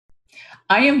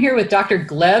I am here with Dr.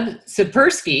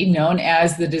 GlebTsipursky, known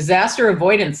as the disaster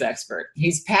avoidance expert.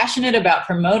 He's passionate about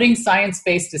promoting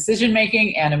science-based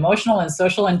decision-making and emotional and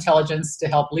social intelligence to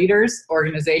help leaders,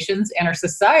 organizations, and our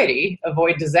society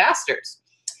avoid disasters.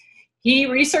 He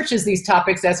researches these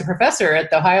topics as a professor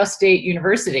at The Ohio State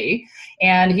University,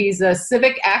 and he's a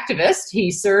civic activist.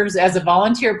 He serves as a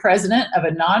volunteer president of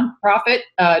a nonprofit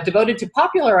devoted to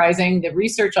popularizing the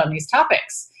research on these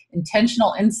topics,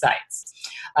 Intentional Insights.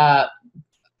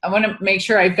 I want to make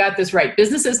sure I've got this right.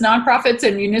 Businesses, nonprofits,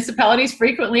 and municipalities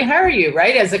frequently hire you,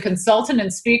 right, as a consultant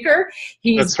and speaker.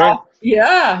 That's right.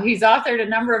 Yeah, he's authored a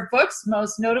number of books,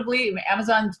 most notably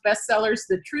Amazon's bestsellers,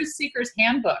 The Truth Seeker's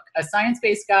Handbook, a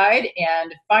science-based guide,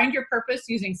 and Find Your Purpose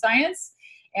Using Science.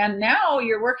 And now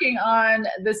you're working on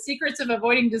The Secrets of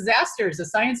Avoiding Disasters, a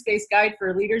science-based guide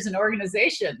for leaders and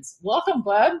organizations. Welcome,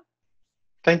 Gleb.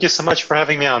 Thank you so much for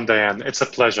having me on, Diane. It's a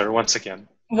pleasure once again.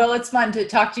 Well, it's fun to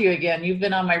talk to you again. You've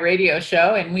been on my radio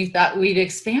show, and we thought we'd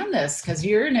expand this because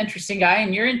you're an interesting guy,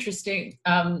 and you're interesting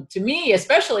to me,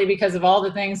 especially because of all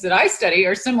the things that I study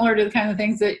are similar to the kind of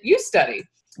things that you study,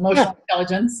 emotional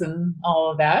intelligence and all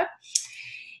of that.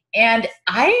 And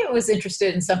I was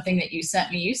interested in something that you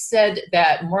sent me. You said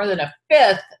that more than a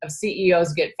fifth of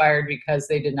CEOs get fired because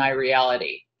they deny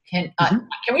reality. Can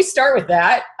we start with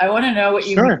that? I want to know what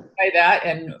you mean by that,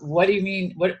 and what do you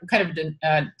mean? What kind of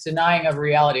denying of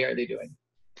reality are they doing?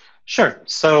 Sure.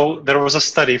 So there was a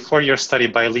study, 4-year study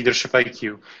by Leadership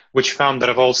IQ, which found that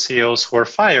of all CEOs who were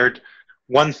fired,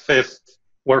 1/5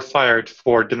 were fired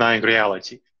for denying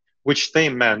reality, which they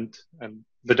meant, and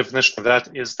the definition of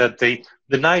that is that they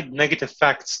denied negative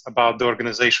facts about the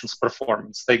organization's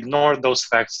performance. They ignored those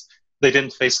facts. They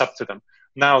didn't face up to them.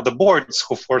 Now, the boards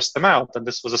who forced them out, and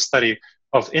this was a study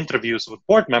of interviews with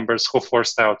board members who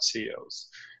forced out CEOs.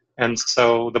 And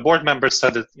so the board members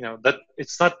said that, that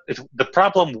the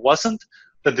problem wasn't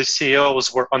that the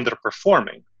CEOs were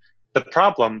underperforming. The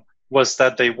problem was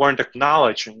that they weren't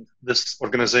acknowledging this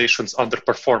organization's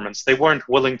underperformance. They weren't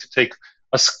willing to take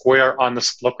a square,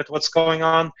 honest look at what's going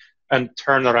on and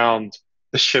turn around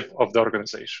the ship of the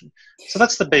organization. So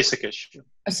that's the basic issue.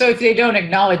 So if they don't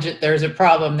acknowledge it, there's a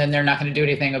problem, then they're not going to do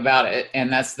anything about it. And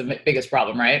that's the biggest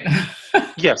problem, right?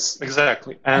 Yes,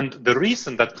 exactly. And the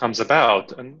reason that comes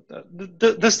about, and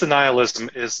this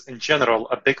denialism is in general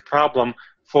a big problem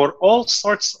for all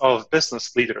sorts of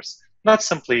business leaders, not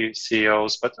simply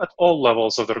CEOs, but at all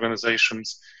levels of the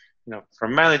organizations,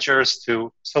 from managers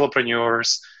to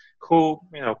solopreneurs, who,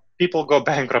 people go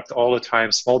bankrupt all the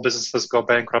time. Small businesses go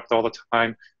bankrupt all the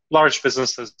time. Large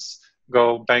businesses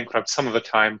go bankrupt some of the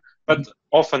time, but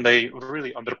often they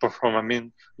really underperform. I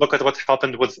mean, look at what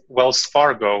happened with Wells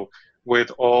Fargo,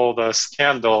 with all the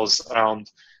scandals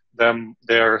around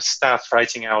their staff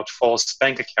writing out false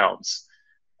bank accounts.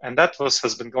 And that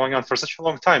has been going on for such a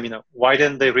long time. Why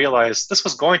didn't they realize this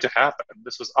was going to happen?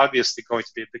 This was obviously going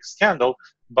to be a big scandal,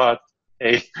 but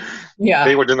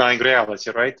they were denying reality,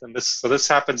 right? And this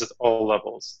happens at all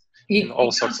levels, in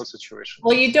all sorts of situations.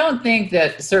 Well, you don't think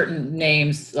that certain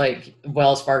names like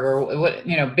Wells Fargo,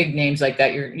 big names like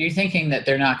that, you're thinking that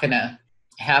they're not going to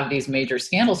have these major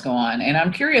scandals go on. And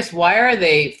I'm curious, why are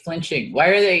they flinching? Why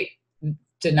are they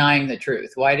denying the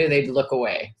truth? Why do they look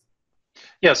away?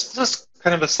 Yes, this is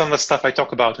kind of some of the stuff I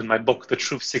talk about in my book, The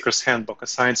Truth Seeker's Handbook, a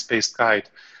science-based guide.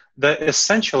 The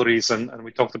essential reason, and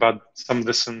we talked about some of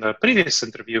this in the previous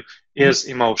interview, is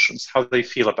emotions, how they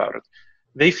feel about it.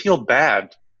 They feel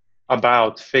bad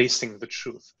about facing the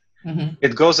truth. Mm-hmm.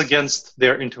 It goes against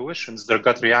their intuitions, their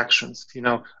gut reactions.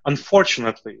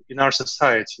 Unfortunately, in our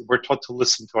society, we're taught to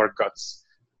listen to our guts.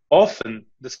 Often,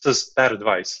 this is bad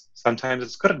advice. Sometimes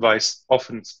it's good advice.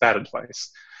 Often, it's bad advice.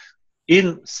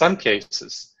 In some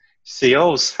cases,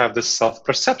 CEOs have this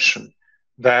self-perception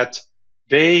that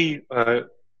they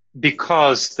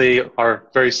because they are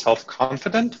very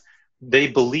self-confident, they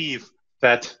believe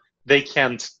that they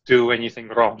can't do anything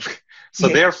wrong. So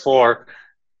therefore,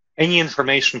 any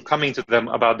information coming to them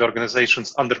about the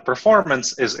organization's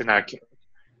underperformance is inaccurate.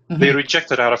 Mm-hmm. They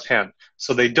reject it out of hand.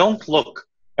 So they don't look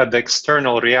at the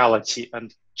external reality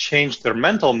and change their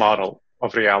mental model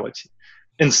of reality.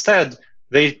 Instead,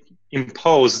 they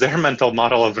impose their mental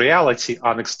model of reality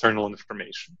on external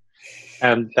information.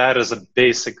 And that is a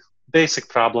basic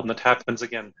problem that happens,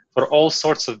 again, for all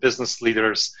sorts of business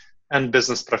leaders and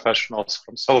business professionals,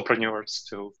 from solopreneurs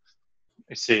to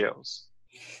CEOs.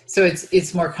 So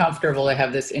it's more comfortable to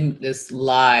have this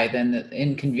lie than the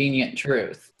inconvenient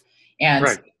truth. And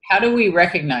how do we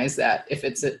recognize that, if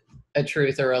it's a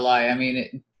truth or a lie? I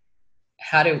mean,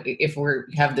 if we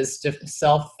have this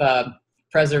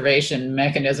self-preservation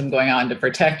mechanism going on to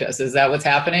protect us, is that what's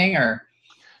happening, or?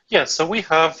 Yeah, so we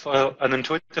have an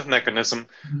intuitive mechanism.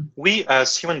 Mhm. We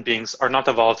as human beings are not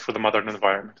evolved for the modern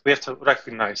environment. We have to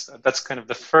recognize that. That's kind of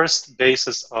the first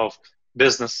basis of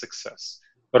business success.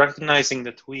 Recognizing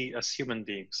that we as human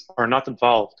beings are not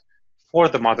evolved for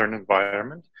the modern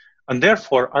environment, and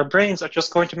therefore our brains are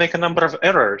just going to make a number of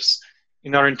errors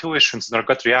in our intuitions and our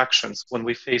gut reactions when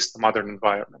we face the modern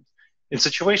environment in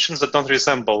situations that don't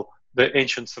resemble the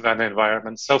ancient savanna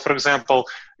environment. So, for example,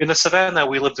 in the savannah,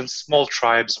 we lived in small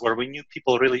tribes where we knew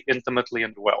people really intimately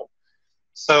and well.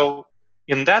 So,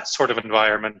 in that sort of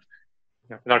environment,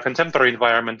 in our contemporary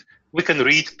environment, we can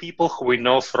read people who we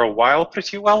know for a while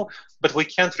pretty well, but we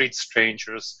can't read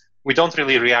strangers. We don't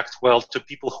really react well to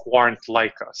people who aren't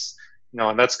like us.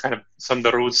 And that's kind of some of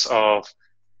the roots of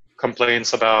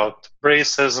complaints about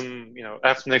racism,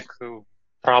 ethnic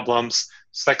problems,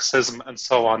 sexism, and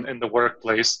so on in the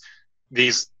workplace.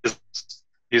 These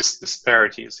these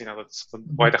disparities, that's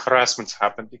why the harassments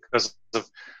happen because of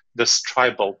this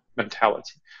tribal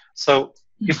mentality. So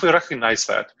if we recognize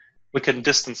that, we can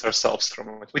distance ourselves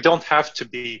from it. We don't have to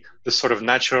be the sort of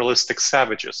naturalistic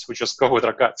savages who just go with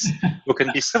our guts. We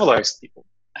can be civilized people.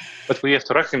 But we have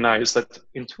to recognize that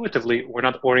intuitively, we're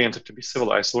not oriented to be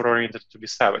civilized, we're oriented to be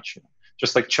savage,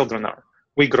 just like children are.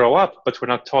 We grow up, but we're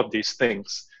not taught these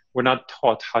things. We're not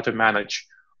taught how to manage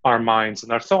our minds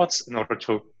and our thoughts in order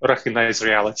to recognize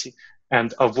reality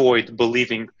and avoid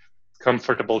believing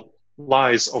comfortable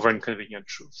lies over inconvenient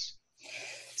truths.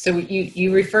 So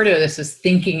you refer to this as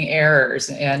thinking errors,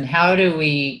 and how do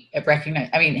we recognize,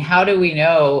 how do we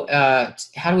know,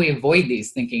 how do we avoid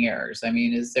these thinking errors?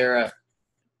 Is there a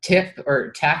tip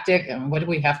or tactic, and what do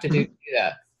we have to do to do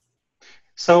that?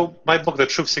 So my book, The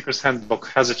Truth Seeker's Handbook,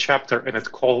 has a chapter in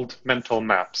it called Mental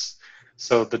Maps.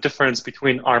 So the difference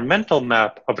between our mental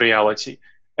map of reality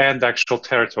and the actual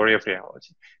territory of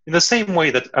reality. In the same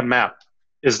way that a map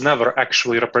is never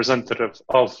actually representative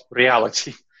of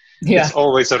reality. Yeah. It's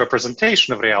always a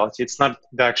representation of reality. It's not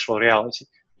the actual reality.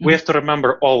 Mm-hmm. We have to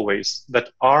remember always that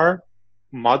our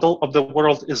model of the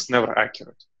world is never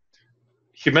accurate.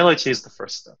 Humility is the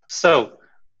first step. So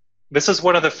this is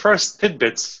one of the first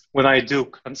tidbits when I do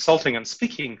consulting and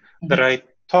speaking that I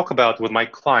talk about with my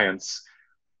clients,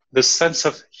 this sense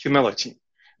of humility.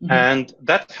 Mm-hmm. And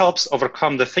that helps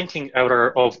overcome the thinking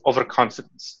error of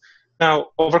overconfidence. Now,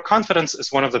 overconfidence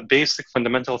is one of the basic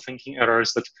fundamental thinking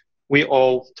errors that we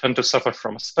all tend to suffer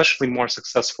from, especially more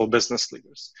successful business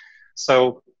leaders.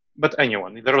 So, but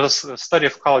anyone, there was a study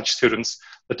of college students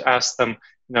that asked them,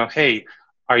 hey,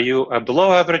 are you a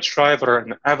below average driver,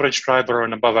 an average driver, or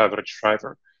an above average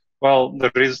driver? Well,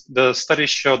 the study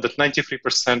showed that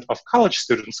 93% of college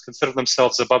students consider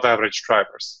themselves above average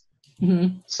drivers.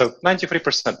 Mm-hmm. So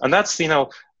 93%. And that's,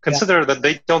 consider that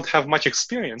they don't have much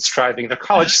experience driving. They're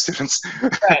college students.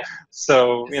 Right.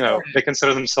 So, they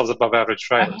consider themselves above average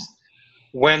drivers.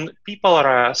 When people are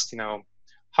asked,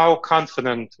 how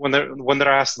confident, when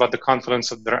they're asked about the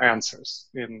confidence of their answers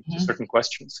in certain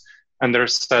questions, and they're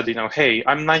said, hey,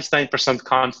 I'm 99%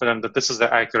 confident that this is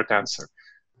the accurate answer.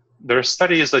 There are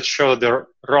studies that show they're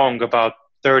wrong about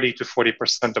 30 to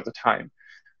 40% of the time.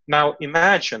 Now,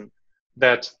 imagine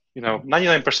that,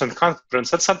 99% confidence,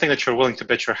 that's something that you're willing to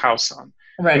bet your house on.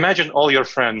 Right. Imagine all your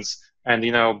friends and,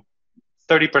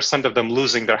 30% of them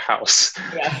losing their house.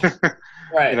 Yeah.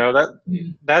 Right.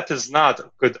 That is not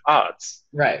good odds.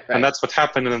 Right. And that's what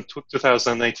happened in the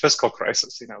 2008 fiscal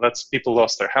crisis. That's people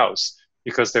lost their house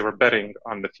because they were betting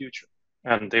on the future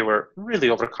and they were really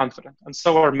overconfident. And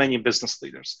so are many business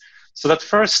leaders. So that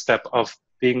first step of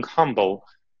being humble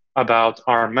about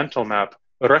our mental map,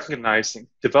 recognizing,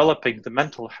 developing the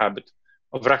mental habit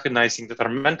of recognizing that our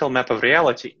mental map of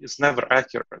reality is never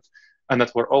accurate and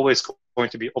that we're always going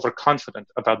to be overconfident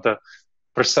about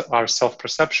our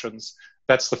self-perceptions,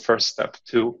 that's the first step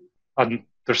to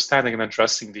understanding and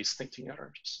addressing these thinking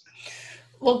errors.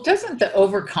 Well, doesn't the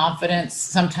overconfidence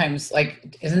sometimes,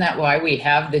 isn't that why we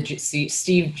have the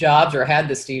Steve Jobs, or had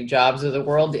the Steve Jobs of the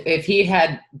world? If he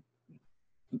had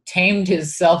tamed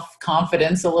his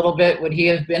self-confidence a little bit, would he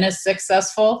have been as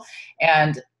successful?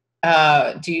 And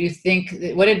do you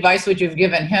think, what advice would you have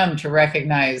given him to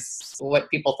recognize what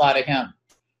people thought of him?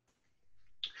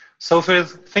 So if we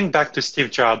think back to Steve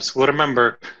Jobs, we'll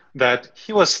remember that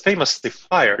he was famously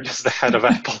fired as the head of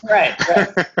Apple. Right.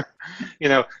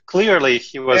 Clearly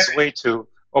he was way too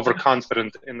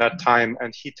overconfident in that time,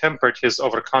 and he tempered his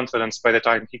overconfidence by the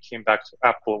time he came back to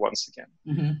Apple once again.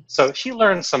 Mm-hmm. So he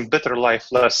learned some bitter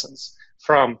life lessons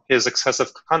from his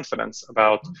excessive confidence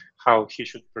about how he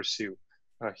should pursue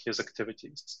his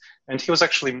activities. And he was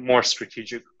actually more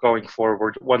strategic going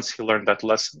forward once he learned that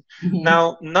lesson. Mm-hmm.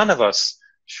 Now, none of us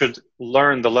should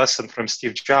learn the lesson from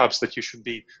Steve Jobs that you should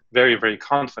be very, very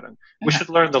confident. We should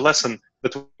learn the lesson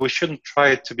that we shouldn't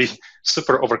try to be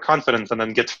super overconfident and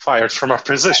then get fired from our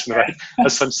position, right?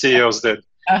 As some CEOs did.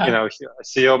 You know,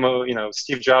 CEO, you know,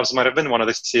 Steve Jobs might have been one of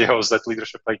the CEOs that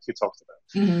Leadership IQ talked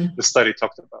about, the study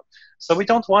talked about. So we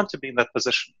don't want to be in that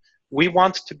position. We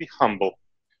want to be humble.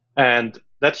 And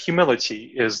that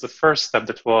humility is the first step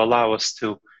that will allow us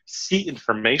to see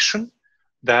information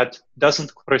that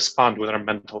doesn't correspond with our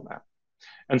mental map.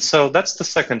 And so that's the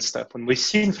second step. When we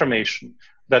see information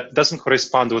that doesn't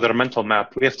correspond with our mental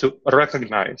map, we have to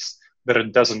recognize that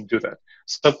it doesn't do that.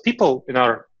 So people in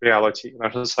our reality, in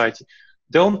our society,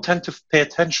 don't tend to pay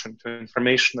attention to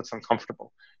information that's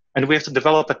uncomfortable. And we have to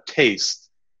develop a taste,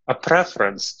 a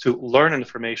preference to learn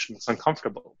information that's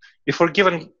uncomfortable. If we're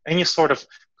given any sort of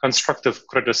constructive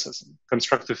criticism,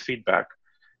 constructive feedback,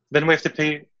 then we have to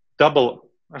pay double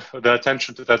the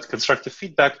attention to that constructive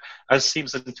feedback as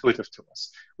seems intuitive to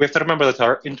us. We have to remember that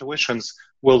our intuitions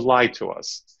will lie to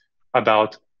us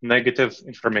about negative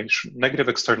information, negative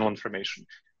external information.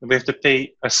 And we have to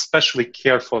pay especially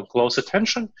careful and close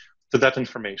attention to that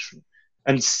information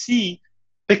and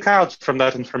pick out from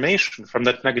that information, from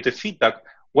that negative feedback,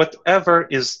 whatever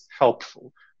is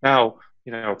helpful. Now,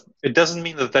 you know, it doesn't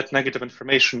mean that that negative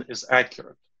information is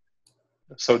accurate.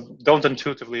 So don't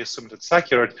intuitively assume that it's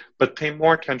accurate, but pay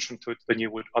more attention to it than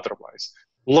you would otherwise.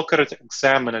 Look at it,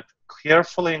 examine it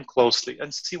carefully and closely,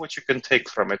 and see what you can take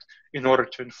from it in order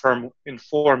to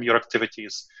inform your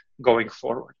activities going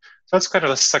forward. So that's kind of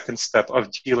the second step of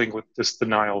dealing with this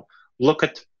denial. Look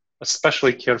at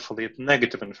especially carefully at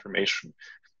negative information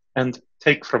and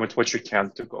take from it what you can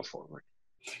to go forward.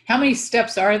 How many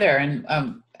steps are there, and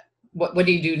what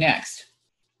do you do next?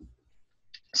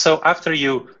 So after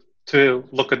you to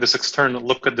look at this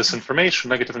look at this information,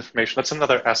 negative information, that's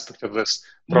another aspect of this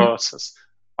process.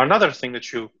 Another thing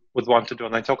that you would want to do,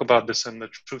 and I talk about this in the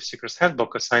Truth Seeker's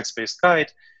Handbook, a science-based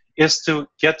guide, is to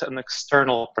get an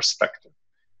external perspective.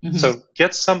 So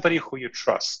get somebody who you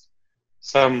trust.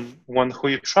 Someone who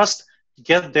you trust,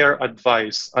 get their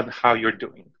advice on how you're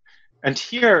doing. And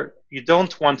here, you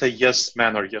don't want a yes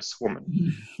man or yes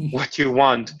woman. What you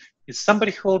want is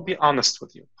somebody who will be honest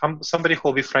with you, somebody who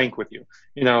will be frank with you,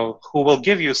 you know, who will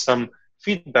give you some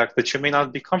feedback that you may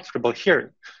not be comfortable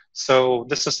hearing. So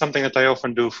this is something that I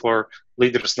often do for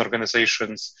leaders in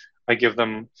organizations. I give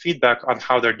them feedback on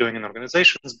how they're doing in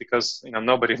organizations because, you know,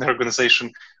 nobody in the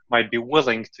organization might be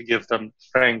willing to give them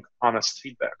frank, honest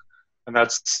feedback. And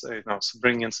that's, you know, so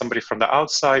bringing in somebody from the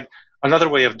outside. Another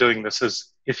way of doing this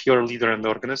is, if you're a leader in the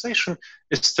organization,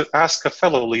 is to ask a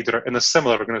fellow leader in a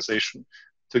similar organization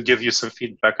to give you some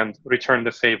feedback and return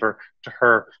the favor to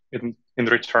her in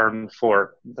return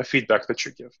for the feedback that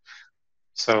you give.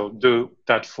 So do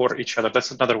that for each other.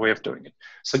 That's another way of doing it.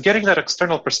 So getting that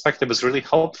external perspective is really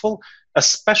helpful,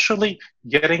 especially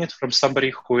getting it from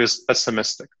somebody who is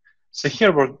pessimistic. So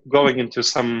here we're going into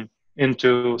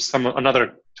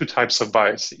another two types of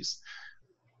biases.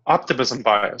 Optimism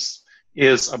bias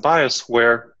is a bias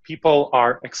where people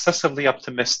are excessively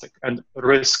optimistic and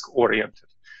risk-oriented.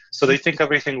 So they think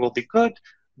everything will be good.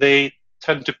 They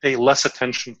tend to pay less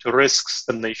attention to risks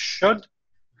than they should.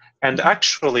 And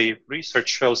actually, research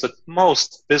shows that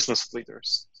most business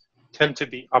leaders tend to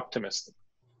be optimistic.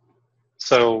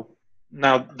 So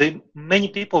now, many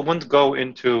people wouldn't go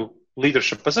into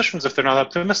leadership positions if they're not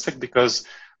optimistic because,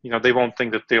 you know, they won't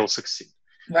think that they'll succeed.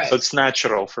 Right. So it's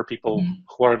natural for people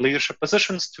who are in leadership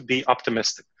positions to be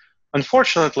optimistic.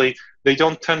 Unfortunately, they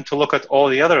don't tend to look at all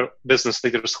the other business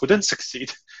leaders who didn't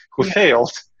succeed, who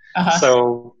failed.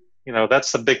 So, you know,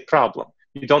 that's a big problem.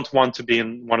 You don't want to be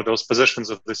in one of those positions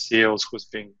of the CEOs who's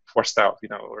being forced out, you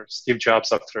know, or Steve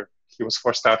Jobs after he was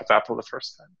forced out of Apple the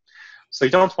first time. So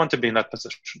you don't want to be in that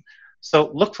position.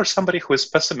 So look for somebody who is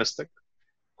pessimistic,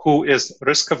 who is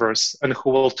risk averse, and who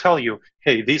will tell you,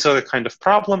 hey, these are the kind of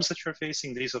problems that you're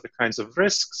facing, these are the kinds of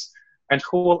risks, and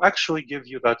who will actually give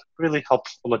you that really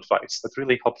helpful advice, that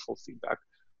really helpful feedback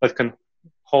that can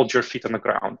hold your feet on the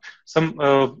ground.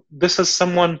 This is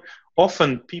someone,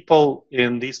 often people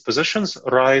in these positions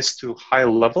rise to high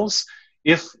levels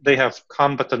if they have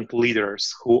competent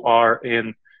leaders who are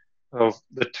in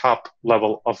the top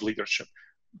level of leadership,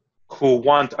 who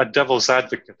want a devil's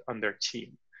advocate on their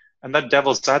team. And that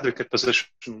devil's advocate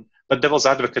position, that devil's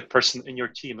advocate person in your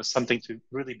team is something to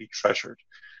really be treasured,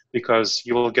 because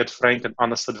you will get frank and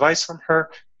honest advice from her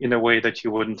in a way that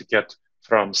you wouldn't get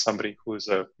from somebody who is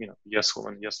a, you know, yes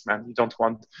woman, yes man. You don't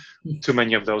want too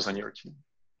many of those on your team.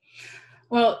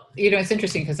 Well, you know, it's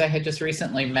interesting because I had just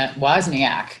recently met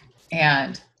Wozniak,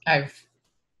 and I've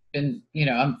been,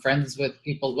 I'm friends with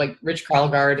people like Rich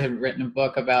Karlgaard had written a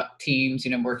book about teams,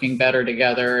 working better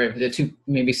together. If the two,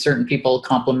 maybe certain people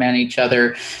complement each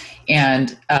other.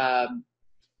 And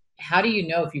how do you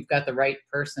know if you've got the right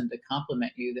person to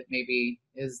compliment you that maybe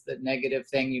is the negative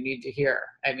thing you need to hear?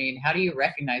 I mean, how do you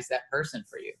recognize that person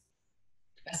for you?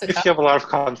 If you have a lot of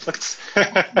conflicts.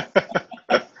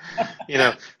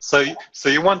 So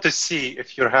you want to see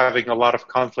if you're having a lot of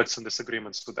conflicts and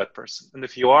disagreements with that person, and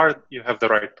if you are, you have the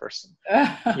right person.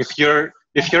 If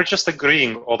you're just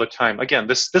agreeing all the time, again,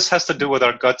 this has to do with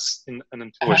our guts and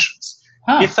intuitions.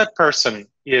 If that person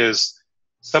is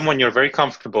someone you're very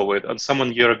comfortable with and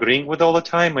someone you're agreeing with all the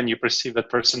time, and you perceive that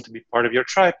person to be part of your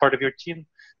tribe, part of your team,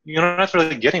 you're not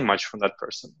really getting much from that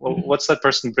person. Well, what's that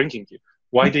person bringing you?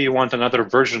 Why do you want another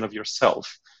version of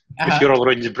yourself? If you're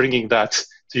already bringing that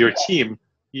to your team,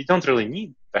 you don't really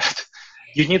need that.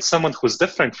 You need someone who's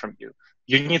different from you.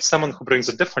 You need someone who brings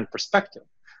a different perspective.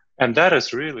 And that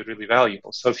is really, really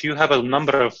valuable. So if you have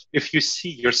if you see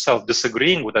yourself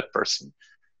disagreeing with that person,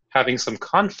 having some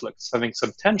conflicts, having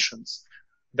some tensions,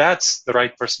 that's the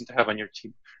right person to have on your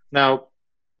team. Now,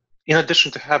 in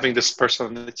addition to having this person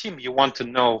on the team, you want to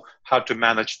know how to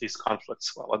manage these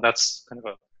conflicts well. And that's kind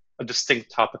of a distinct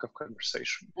topic of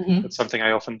conversation. That's something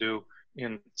I often do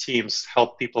in teams,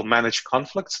 help people manage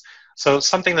conflicts. So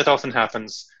something that often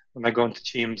happens when I go into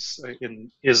teams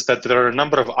is that there are a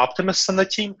number of optimists on the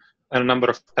team and a number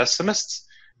of pessimists,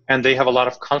 and they have a lot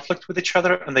of conflict with each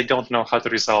other, and they don't know how to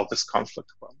resolve this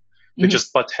conflict well. They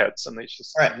just butt heads, and they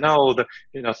just say, no,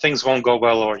 things won't go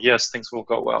well, or yes, things will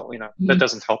go well. That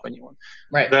doesn't help anyone.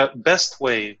 Right. The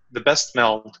best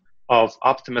meld of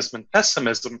optimism and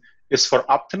pessimism is for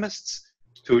optimists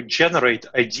to generate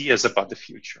ideas about the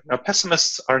future. Now,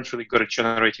 pessimists aren't really good at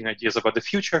generating ideas about the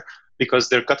future because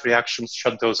their gut reactions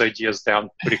shut those ideas down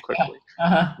pretty quickly.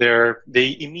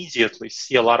 They immediately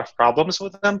see a lot of problems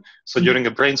with them. So during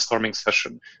a brainstorming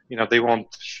session, they won't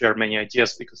share many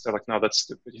ideas because they're like, no, that's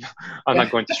stupid. I'm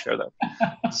not going to share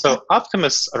that. So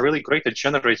optimists are really great at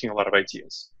generating a lot of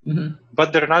ideas,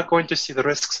 but they're not going to see the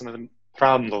risks and the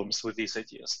problems with these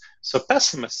ideas. So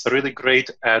pessimists are really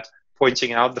great at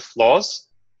pointing out the flaws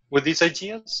with these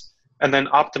ideas, and then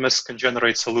optimists can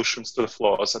generate solutions to the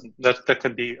flaws, and that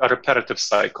can be a repetitive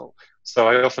cycle. So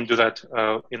I often do that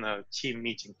in a team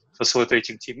meeting,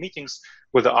 facilitating team meetings,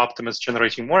 with the optimists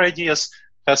generating more ideas,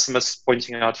 pessimists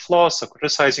pointing out flaws, so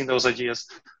criticizing those ideas,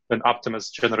 then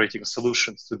optimists generating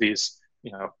solutions to these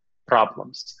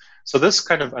problems. So this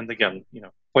kind of, and again,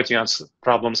 pointing out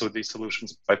problems with these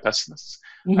solutions by pessimists.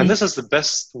 And this is the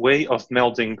best way of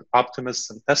melding optimists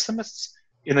and pessimists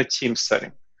in a team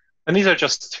setting. And these are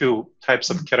just two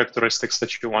types of characteristics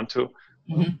that you want to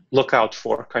look out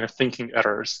for, kind of thinking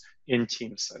errors in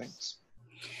team settings.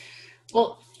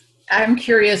 Well, I'm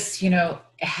curious,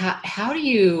 how do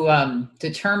you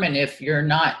determine if you're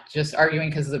not just arguing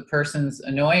because the person's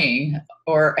annoying,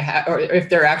 or if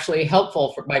they're actually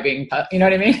helpful by being, you know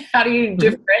what I mean? How do you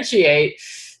differentiate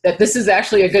that this is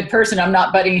actually a good person? I'm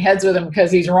not butting heads with him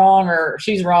because he's wrong or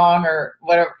she's wrong or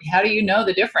whatever. How do you know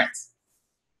the difference?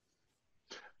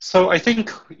 So I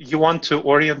think you want to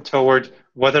orient toward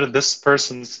whether this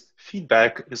person's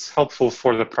feedback is helpful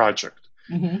for the project.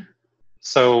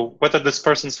 So whether this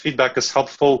person's feedback is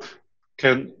helpful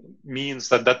means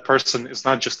that person is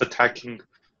not just attacking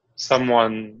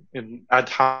someone in ad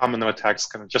hominem attacks,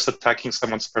 kind of just attacking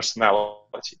someone's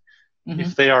personality.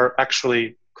 If they are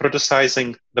actually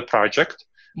criticizing the project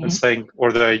and saying,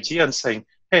 or the idea, and saying,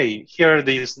 hey, here are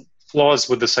these flaws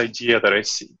with this idea that I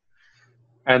see.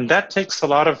 And that takes a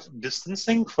lot of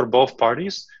distancing for both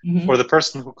parties, for the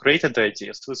person who created the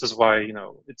idea. So this is why,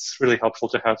 it's really helpful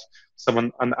to have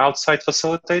an outside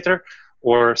facilitator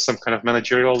or some kind of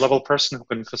managerial level person who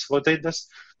can facilitate this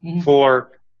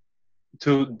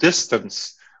to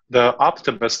distance the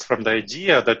optimist from the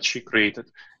idea that she created,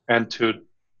 and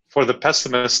for the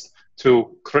pessimist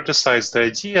to criticize the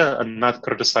idea and not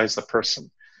criticize the person.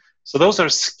 So those are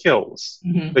skills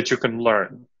that you can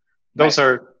learn. Those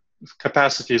are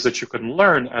capacities that you can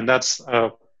learn, and that's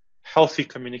healthy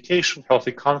communication,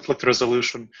 healthy conflict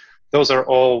resolution. Those are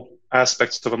all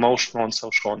aspects of emotional and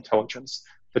social intelligence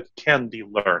that can be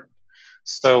learned.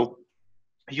 So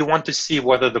you want to see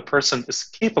whether the person is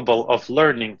capable of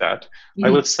learning that. I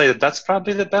would say that that's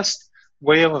probably the best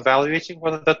way of evaluating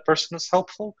whether that person is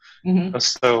helpful.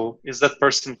 So is that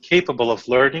person capable of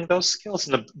learning those skills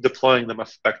and deploying them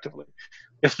effectively?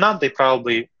 If not, they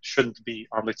probably shouldn't be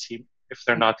on the team if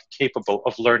they're not capable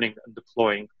of learning and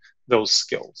deploying those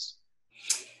skills.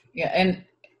 Yeah, and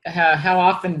how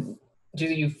often do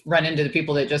you run into the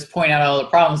people that just point out all the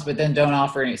problems but then don't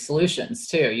offer any solutions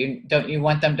too? You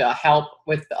want them to help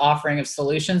with the offering of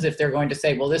solutions if they're going to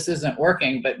say, well, this isn't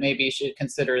working, but maybe you should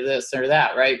consider this or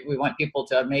that, right? We want people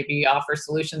to maybe offer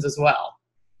solutions as well.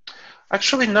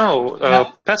 Actually, no.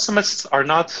 No? Pessimists are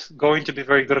not going to be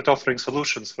very good at offering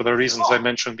solutions for the reasons I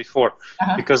mentioned before,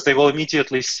 because they will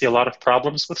immediately see a lot of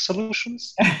problems with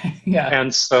solutions. Yeah.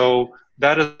 And so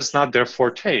that is not their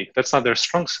forte. That's not their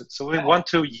strong suit. So we want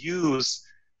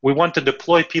to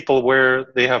deploy people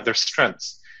where they have their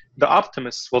strengths. The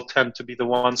optimists will tend to be the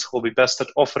ones who will be best at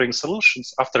offering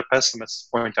solutions after pessimists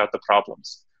point out the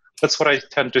problems. That's what I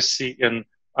tend to see in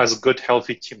as good,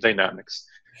 healthy team dynamics.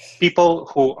 People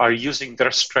who are using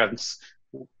their strengths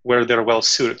where they're well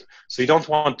suited. So you don't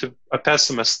want a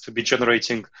pessimist to be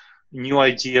generating new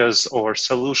ideas or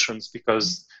solutions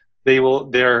because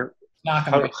their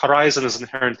horizon is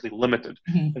inherently limited.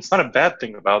 Mm-hmm. It's not a bad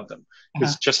thing about them.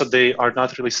 It's just that they are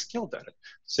not really skilled at it.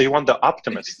 So you want the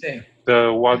optimist,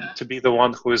 to be the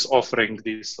one who is offering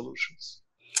these solutions.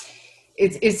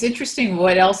 It's interesting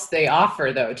what else they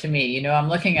offer, though, to me. You know, I'm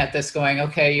looking at this going,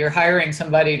 okay, you're hiring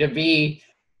somebody to be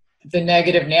the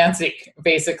negative Nancy,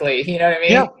 basically. You know what I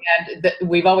mean? Yeah. And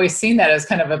we've always seen that as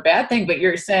kind of a bad thing, but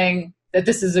you're saying that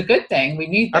this is a good thing. We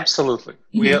need that. Absolutely.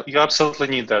 You absolutely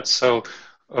need that. So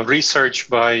research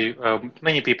by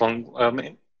many people,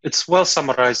 it's well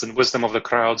summarized in Wisdom of the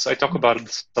Crowds. I talk about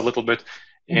it a little bit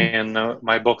in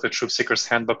my book, The Truth Seeker's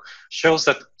Handbook, shows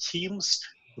that teams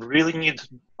really need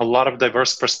a lot of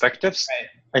diverse perspectives,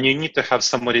 and you need to have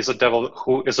somebody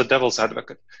who is a devil's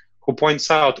advocate, who points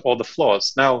out all the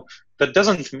flaws. Now, that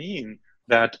doesn't mean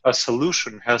that a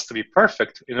solution has to be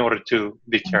perfect in order to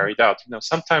be carried out. You know,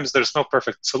 sometimes there's no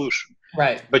perfect solution,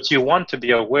 but you want to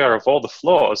be aware of all the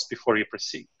flaws before you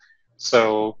proceed.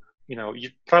 So, you know, you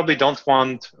probably don't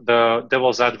want the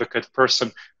devil's advocate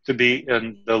person to be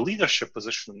in the leadership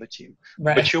position in the team,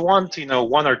 but you want, you know,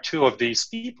 one or two of these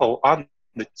people on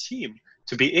the team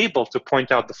to be able to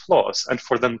point out the flaws, and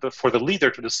for the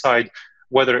leader to decide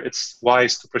whether it's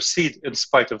wise to proceed in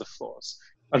spite of the flaws.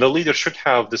 And the leader should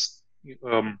have this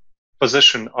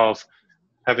position of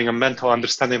having a mental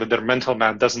understanding that their mental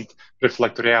man doesn't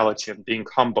reflect reality, and being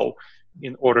humble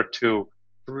in order to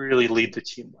really lead the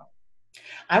team well.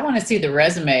 I want to see the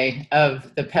resume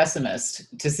of the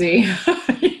pessimist to see,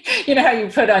 you know how you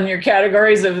put on your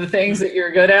categories of the things that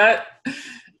you're good at?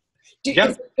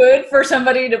 Is it good for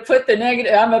somebody to put the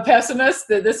negative, I'm a pessimist,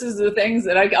 that this is the things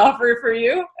that I offer for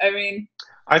you? I mean,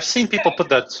 I've seen people put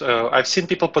that. I've seen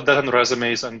people put that on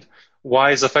resumes, and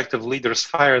wise, effective leaders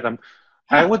hire them.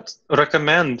 I would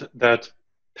recommend that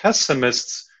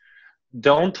pessimists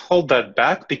don't hold that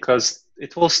back, because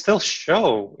it will still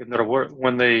show in their work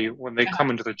when they come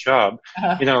into the job.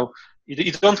 You know,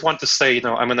 you don't want to say, you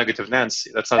know, I'm a negative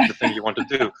Nancy. That's not the thing you want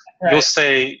to do. You'll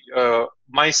say,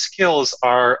 my skills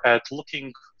are at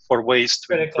looking for ways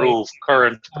to improve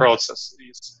current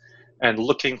processes, and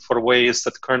looking for ways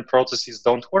that current processes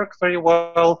don't work very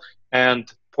well,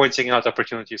 and pointing out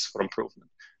opportunities for improvement.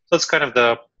 So it's kind of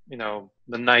the, you know,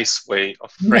 the nice way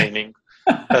of framing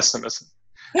pessimism.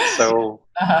 So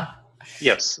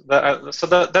yes,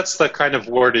 that's the kind of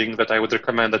wording that I would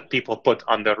recommend that people put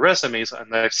on their resumes,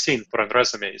 and I've seen put on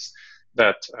resumes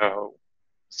that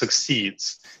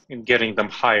succeeds in getting them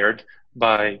hired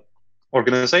by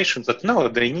organizations that know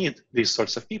that they need these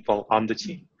sorts of people on the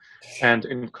team, and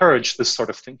encourage this sort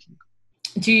of thinking.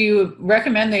 Do you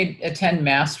recommend they attend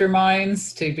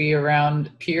masterminds to be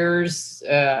around peers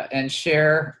and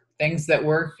share things that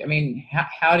work? I mean,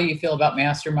 how do you feel about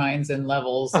masterminds and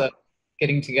levels of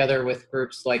getting together with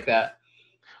groups like that?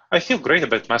 I feel great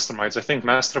about masterminds. I think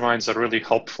masterminds are really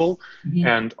helpful,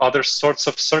 and other sorts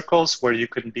of circles where you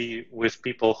can be with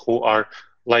people who are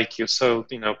like you. So,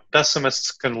 you know,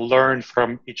 pessimists can learn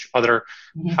from each other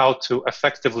how to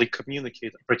effectively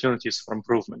communicate opportunities for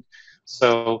improvement.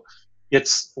 So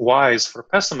it's wise for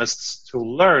pessimists to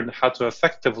learn how to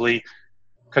effectively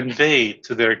convey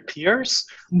to their peers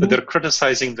that they're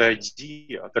criticizing the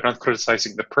idea, they're not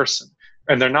criticizing the person.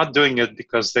 And they're not doing it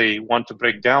because they want to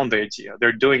break down the idea.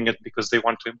 They're doing it because they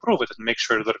want to improve it and make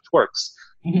sure that it works.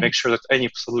 Make sure that any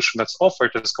solution that's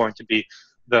offered is going to be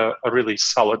a really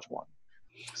solid one.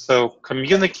 So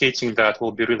communicating that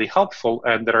will be really helpful,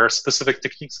 and there are specific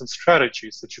techniques and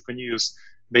strategies that you can use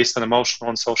based on emotional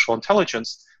and social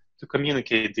intelligence to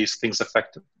communicate these things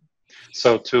effectively.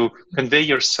 So to convey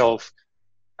yourself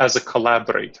as a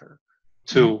collaborator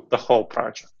to the whole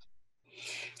project.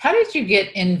 How did you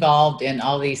get involved in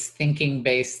all these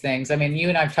thinking-based things? I mean, you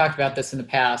and I've talked about this in the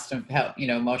past, how, you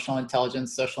know, emotional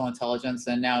intelligence, social intelligence,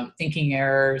 and now thinking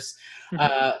errors.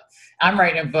 I'm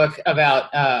writing a book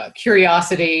about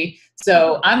curiosity.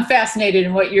 So I'm fascinated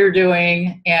in what you're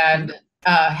doing. And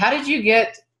how did you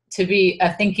get to be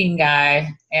a thinking guy?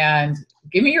 And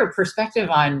give me your perspective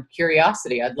on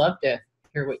curiosity. I'd love to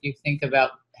hear what you think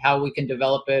about how we can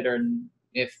develop it, or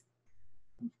if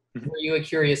were you a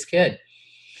curious kid?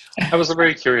 I was a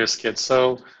very curious kid.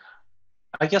 So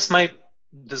I guess my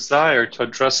desire to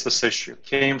address this issue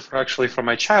came actually from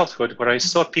my childhood, where I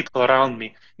saw people around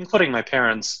me, including my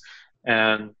parents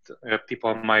and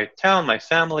people in my town, my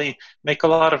family, make a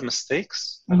lot of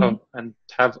mistakes and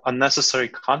have unnecessary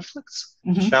conflicts,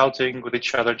 shouting with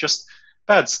each other, just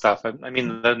bad stuff. I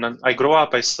mean, then I grew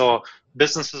up, I saw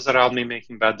businesses around me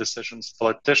making bad decisions,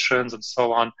 politicians, and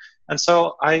so on. And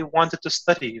so I wanted to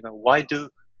study, why do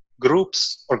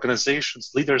groups,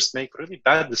 organizations, leaders make really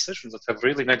bad decisions that have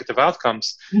really negative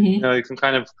outcomes? You can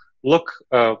kind of look,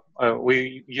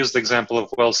 we used the example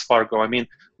of Wells Fargo. I mean,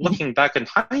 looking back in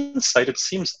hindsight, it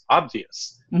seems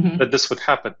obvious that this would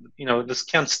happen. This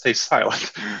can't stay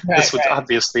silent. This would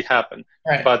obviously happen.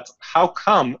 But how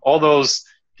come all those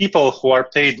people who are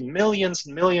paid millions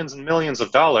and millions and millions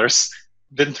of dollars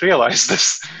didn't realize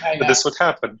this, that this would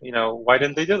happen? Why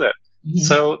didn't they do that?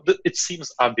 So it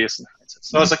seems obvious in hindsight.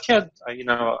 So as a kid,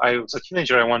 I was a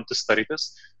teenager, I wanted to study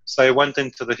this. So I went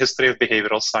into the history of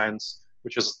behavioral science,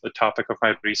 which is the topic of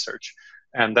my research.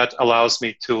 And that allows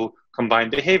me to combine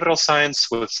behavioral science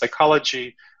with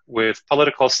psychology, with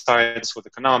political science, with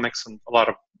economics, and a lot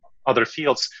of other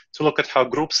fields to look at how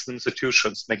groups and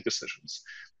institutions make decisions.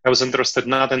 I was interested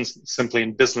not in simply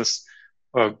in business,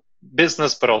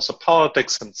 but also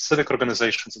politics and civic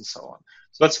organizations and so on.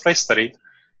 So that's what I studied.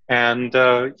 And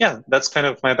that's kind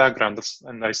of my background.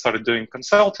 And I started doing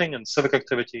consulting and civic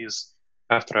activities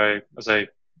as I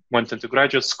went into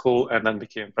graduate school and then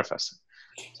became a professor.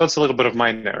 So that's a little bit of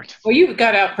my narrative. Well, you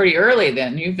got out pretty early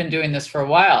then. You've been doing this for a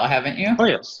while, haven't you? Oh,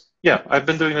 yes. Yeah, I've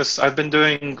been doing this. I've been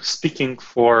doing speaking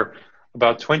for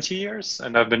about 20 years,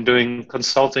 and I've been doing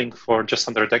consulting for just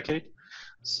under a decade.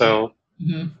 So.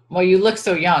 Well, you look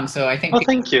so young, so I think. Oh,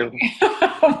 thank you.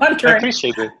 I'm wondering. I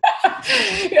appreciate it.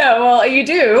 Yeah, well, you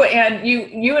do, and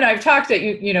you and I've talked that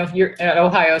you're at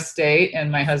Ohio State, and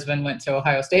my husband went to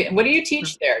Ohio State. And what do you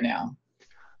teach there now?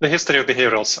 The history of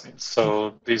behavioral science.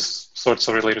 So these sorts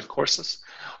of related courses.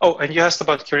 Oh, and you asked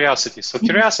about curiosity. So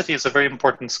curiosity is a very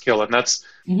important skill, and that's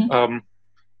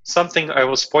something I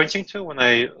was pointing to when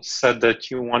I said that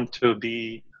you want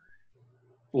to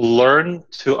learn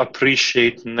to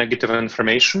appreciate negative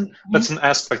information. That's an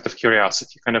aspect of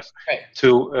curiosity, kind of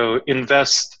to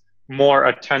invest more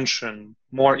attention,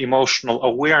 more emotional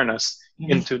awareness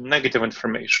into negative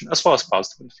information as well as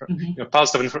positive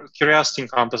information. Curiosity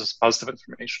encompasses positive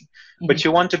information, but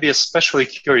you want to be especially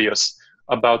curious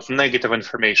about negative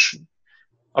information,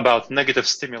 about negative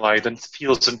stimuli that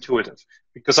feels intuitive,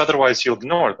 because otherwise you'll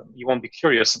ignore them. You won't be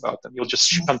curious about them. You'll just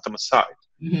shunt them aside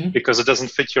because it doesn't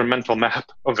fit your mental map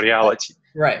of reality.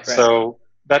 Right. So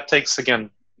that takes,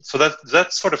 that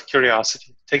sort of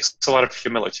curiosity takes a lot of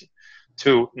humility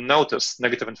to notice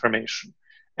negative information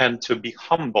and to be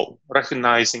humble,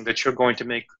 recognizing that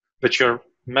that your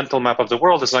mental map of the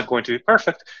world is not going to be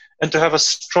perfect, and to have a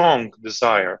strong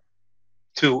desire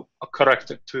to correct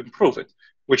it, to improve it,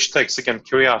 which takes, again,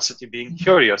 curiosity, being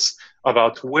curious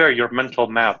about where your mental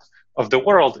map of the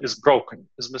world is broken,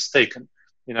 is mistaken.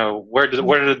 Where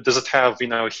does it have,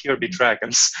 here be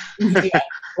dragons? And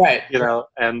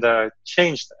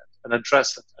change that and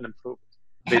address it and improve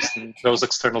it based on those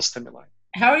external stimuli.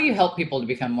 How do you help people to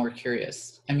become more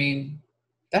curious? I mean,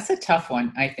 that's a tough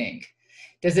one, I think.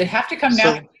 Does it have to come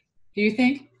naturally, do you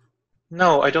think?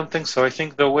 No, I don't think so. I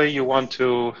think the way you want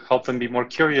to help them be more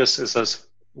curious is as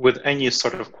with any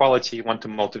sort of quality, you want to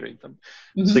motivate them.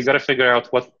 So you got to figure out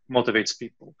what motivates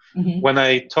people. When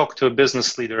I talk to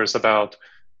business leaders about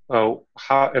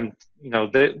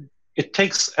it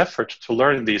takes effort to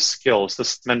learn these skills,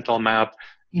 this mental map,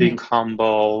 being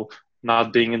humble,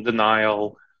 not being in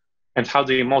denial. And how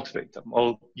do you motivate them?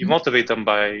 Well, you motivate them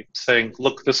by saying,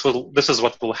 look, this is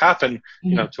what will happen,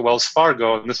 to Wells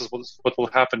Fargo, and this is what will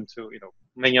happen to,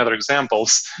 many other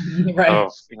examples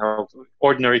of,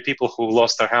 ordinary people who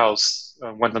lost their house,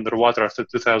 went underwater after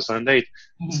 2008.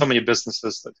 So many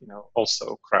businesses that,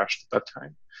 also crashed at that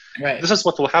time. Right. This is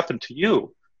what will happen to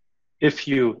you if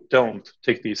you don't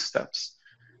take these steps.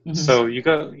 So you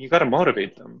got to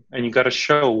motivate them, and you got to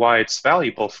show why it's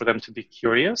valuable for them to be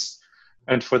curious,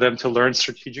 and for them to learn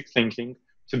strategic thinking,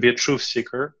 to be a truth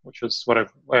seeker, which is what I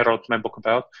wrote my book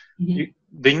about.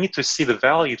 They need to see the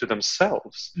value to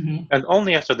themselves. And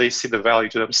only after they see the value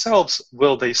to themselves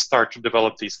will they start to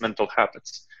develop these mental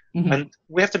habits. And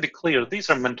we have to be clear,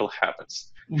 these are mental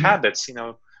habits. Habits,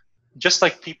 just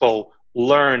like people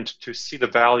learned to see the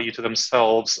value to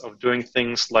themselves of doing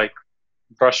things like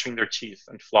brushing their teeth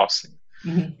and flossing,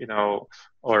 you know,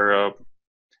 or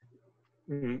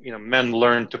men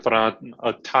learn to put on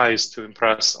ties to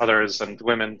impress others, and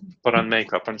women put on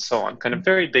makeup and so on. Kind of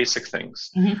very basic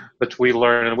things that we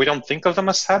learn, and we don't think of them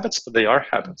as habits, but they are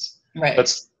habits. Right.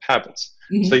 That's habits.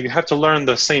 So you have to learn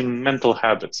the same mental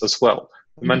habits as well.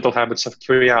 The mental habits of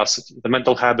curiosity, the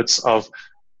mental habits of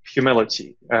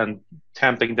humility and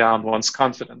tamping down one's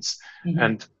confidence,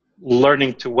 and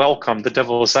learning to welcome the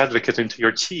devil's advocate into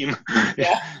your team,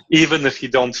 even if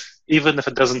it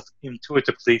doesn't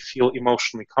intuitively feel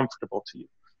emotionally comfortable to you.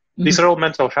 These are all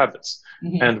mental habits,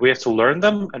 and we have to learn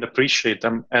them and appreciate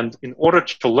them. And in order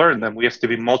to learn them, we have to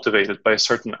be motivated by a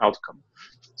certain outcome.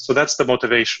 So that's the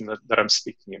motivation that I'm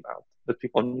speaking about, that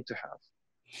people need to have.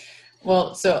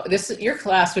 Well, so your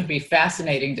class would be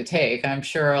fascinating to take. I'm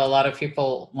sure a lot of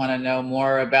people want to know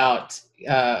more about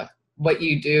what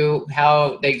you do,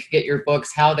 how they can get your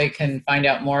books, how they can find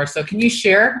out more. So can you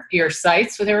share your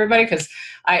sites with everybody? Because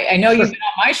I know you've been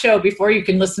on my show before. You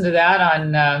can listen to that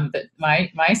on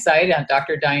my site on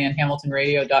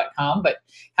drdianehamiltonradio.com. But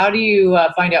how do you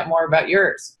find out more about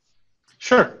yours?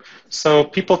 Sure. So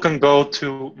people can go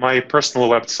to my personal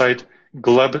website,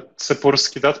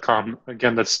 GlebTsipursky.com.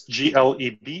 Again, that's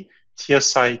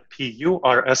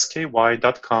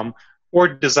GlebTsipursky.com, or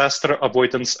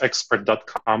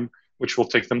disasteravoidanceexpert.com, which will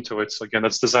take them to it. So again,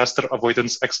 that's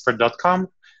disasteravoidanceexpert.com.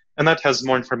 And that has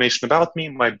more information about me,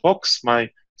 my books, my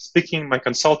speaking, my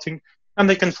consulting, and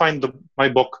they can find my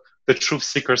book, The Truth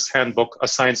Seeker's Handbook, a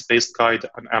Science-Based Guide,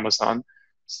 on Amazon.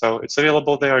 So it's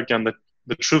available there. Again, the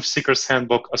Truth Seeker's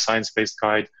Handbook, a Science-Based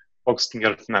Guide. Folks can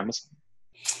get it on Amazon.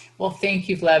 Well, thank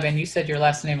you, Gleb. And you said your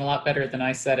last name a lot better than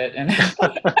I said it. And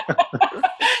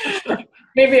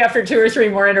maybe after 2 or 3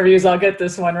 more interviews, I'll get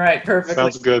this one right perfectly.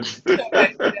 Sounds good. So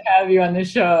nice to have you on the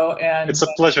show. And it's a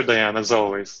pleasure, Diane, as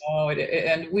always.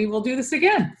 And we will do this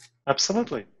again.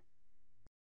 Absolutely.